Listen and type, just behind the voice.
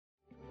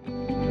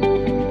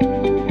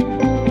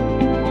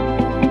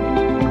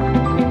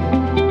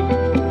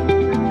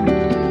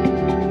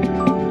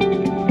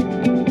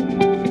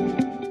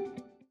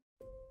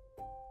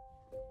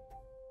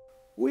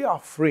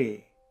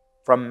free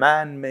from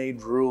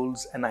man-made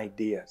rules and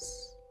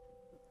ideas.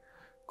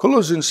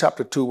 Colossians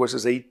chapter 2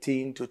 verses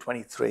 18 to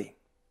 23.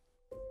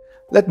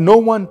 Let no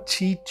one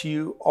cheat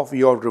you of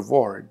your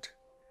reward,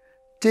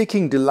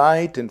 taking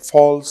delight in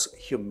false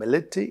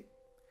humility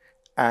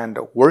and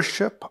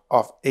worship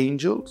of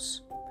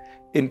angels,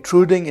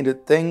 intruding into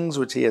things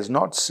which he has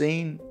not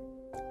seen,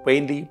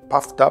 vainly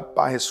puffed up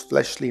by his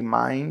fleshly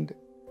mind,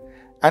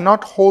 and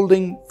not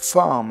holding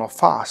firm or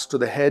fast to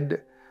the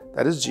head,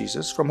 that is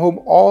Jesus, from whom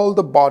all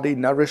the body,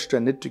 nourished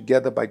and knit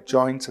together by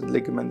joints and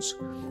ligaments,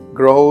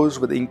 grows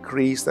with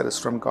increase that is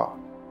from God.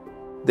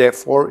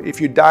 Therefore, if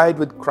you died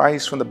with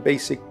Christ from the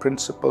basic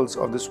principles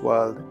of this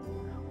world,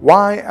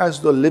 why,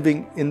 as though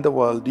living in the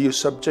world, do you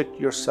subject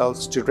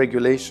yourselves to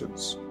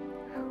regulations?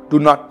 Do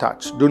not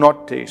touch, do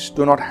not taste,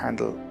 do not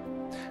handle,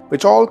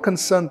 which all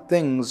concern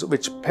things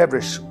which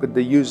perish with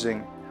the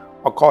using,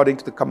 according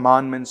to the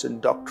commandments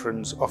and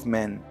doctrines of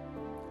men.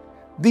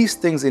 These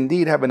things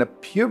indeed have an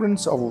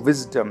appearance of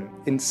wisdom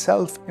in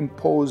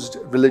self-imposed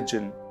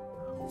religion,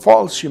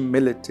 false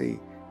humility,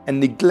 and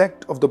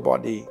neglect of the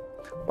body,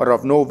 but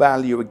of no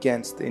value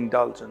against the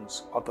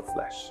indulgence of the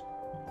flesh.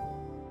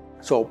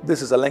 So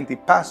this is a lengthy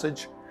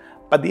passage,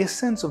 but the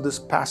essence of this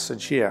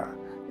passage here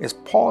is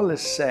Paul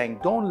is saying,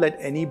 don't let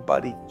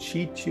anybody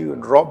cheat you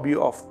and rob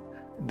you of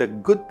the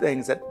good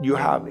things that you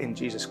have in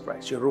Jesus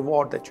Christ, your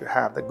reward that you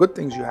have, the good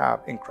things you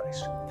have in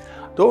Christ.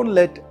 Don't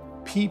let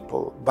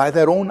people, by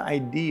their own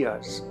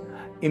ideas,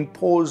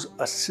 impose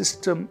a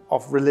system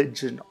of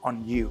religion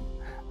on you.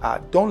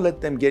 Don't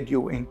let them get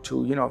you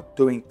into,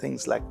 doing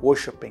things like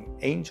worshiping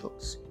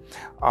angels,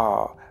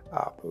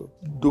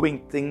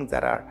 doing things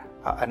that are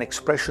an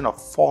expression of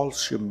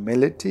false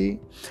humility,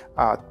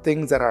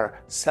 things that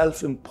are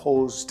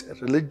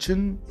self-imposed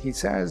religion. He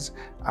says,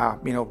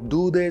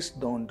 do this,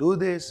 don't do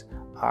this,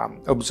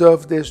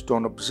 observe this,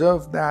 don't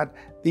observe that.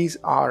 These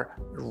are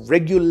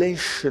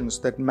regulations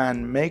that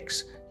man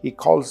makes. He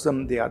calls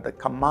them, they are the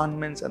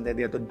commandments and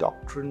they are the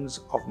doctrines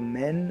of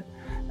men.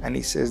 And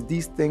he says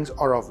these things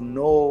are of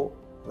no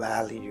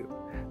value.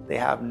 They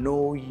have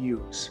no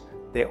use.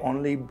 They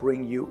only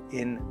bring you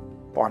in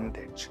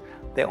bondage.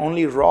 They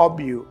only rob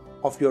you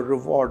of your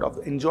reward, of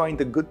enjoying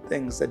the good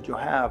things that you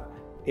have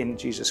in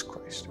Jesus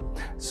Christ.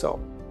 So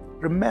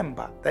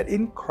remember that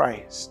in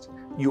Christ,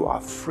 you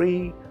are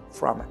free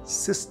from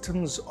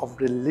systems of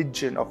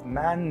religion, of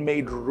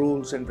man-made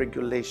rules and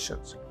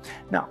regulations.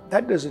 Now,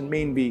 that doesn't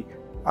mean we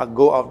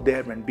go out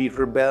there and be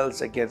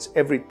rebels against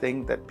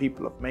everything that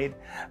people have made.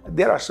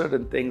 There are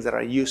certain things that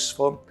are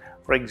useful.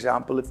 For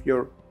example, if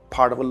you're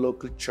part of a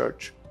local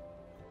church,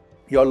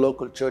 your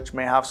local church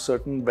may have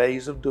certain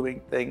ways of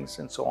doing things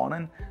and so on.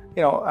 And,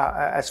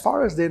 as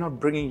far as they're not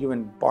bringing you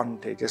in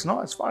bondage, as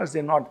far as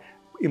they're not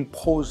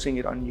imposing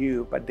it on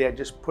you, but they're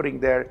just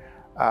putting their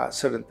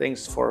certain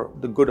things for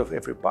the good of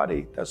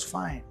everybody, that's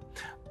fine.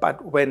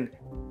 But when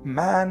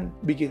man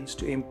begins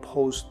to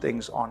impose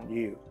things on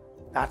you,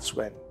 that's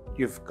when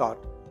you've got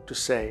to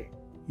say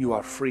you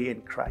are free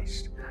in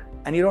Christ.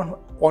 And you don't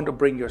want to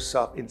bring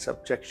yourself in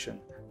subjection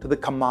to the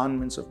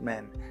commandments of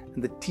men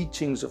and the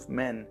teachings of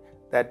men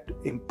that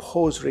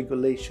impose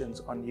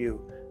regulations on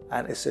you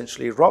and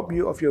essentially rob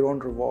you of your own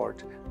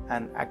reward.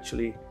 And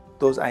actually,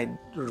 those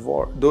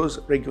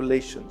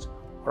regulations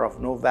are of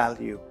no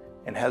value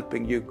in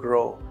helping you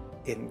grow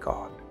in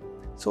God.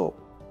 So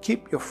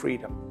keep your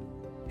freedom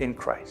in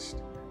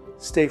Christ.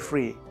 Stay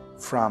free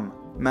from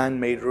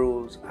man-made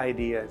rules,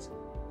 ideas,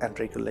 and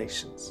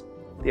regulations.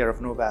 They are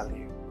of no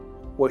value.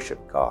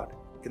 Worship God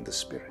in the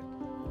Spirit.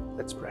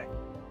 Let's pray.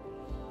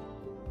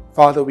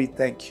 Father, we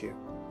thank you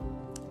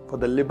for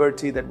the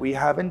liberty that we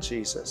have in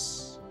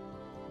Jesus,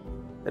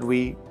 that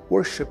we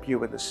worship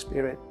you in the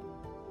Spirit.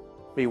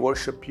 We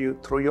worship you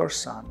through your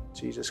Son,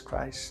 Jesus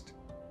Christ.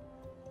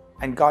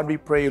 And God, we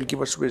pray you'll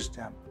give us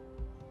wisdom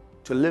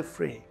to live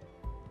free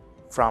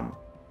from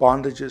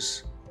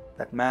bondages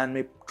that man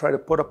may try to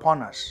put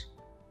upon us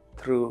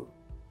through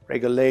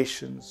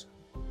regulations,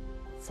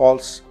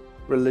 false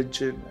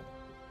religion,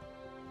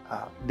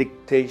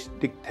 dictates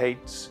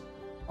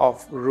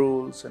of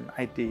rules and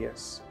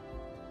ideas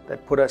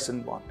that put us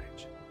in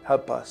bondage.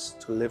 Help us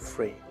to live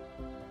free.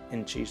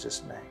 In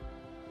Jesus' name,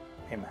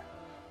 amen.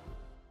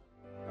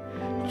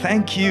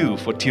 Thank you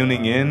for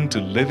tuning in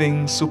to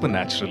Living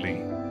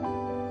Supernaturally.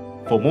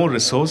 For more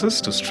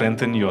resources to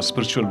strengthen your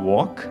spiritual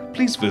walk,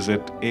 please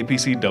visit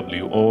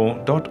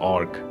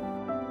apcwo.org.